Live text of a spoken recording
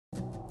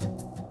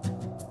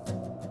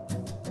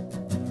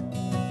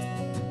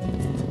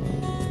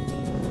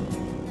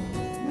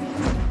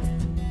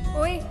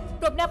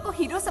अपने आप को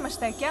हीरो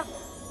समझता है क्या?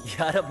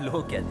 यार अब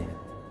लोग कहते हैं,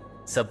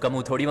 सबका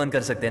मुंह थोड़ी बंद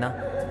कर सकते ना।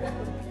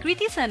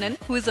 Kriti Sanon,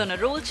 who is on a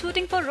roll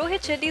shooting for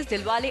Rohit Shetty's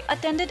Dilwale,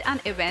 attended an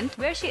event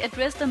where she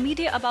addressed the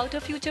media about her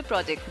future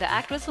project. The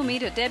actress, who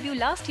made her debut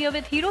last year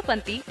with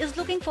Heropanti, is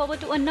looking forward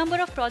to a number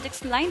of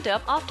projects lined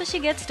up after she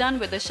gets done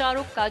with the Shah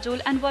Rukh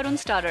Kajol-Varun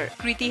starrer.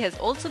 Kriti has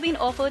also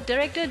been offered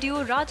director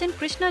duo Raj and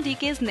Krishna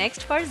DK's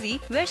next Farzi,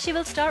 where she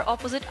will star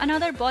opposite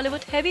another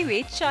Bollywood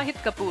heavyweight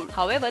Shahid Kapoor.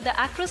 However, the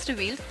actress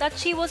revealed that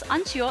she was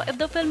unsure if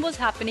the film was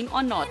happening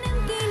or not.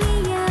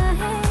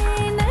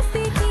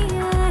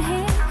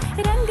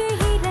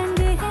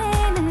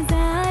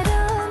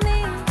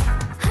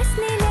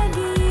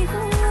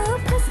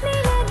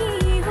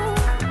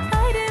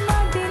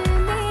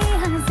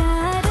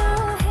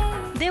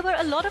 There were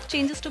a lot of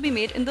changes to be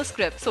made in the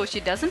script, so she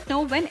doesn't know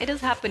when it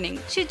is happening.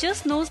 She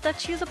just knows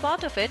that she is a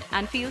part of it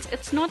and feels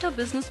it's not her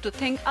business to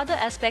think other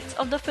aspects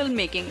of the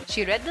filmmaking.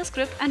 She read the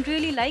script and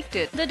really liked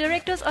it. The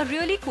directors are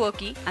really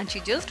quirky and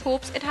she just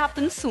hopes it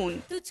happens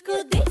soon.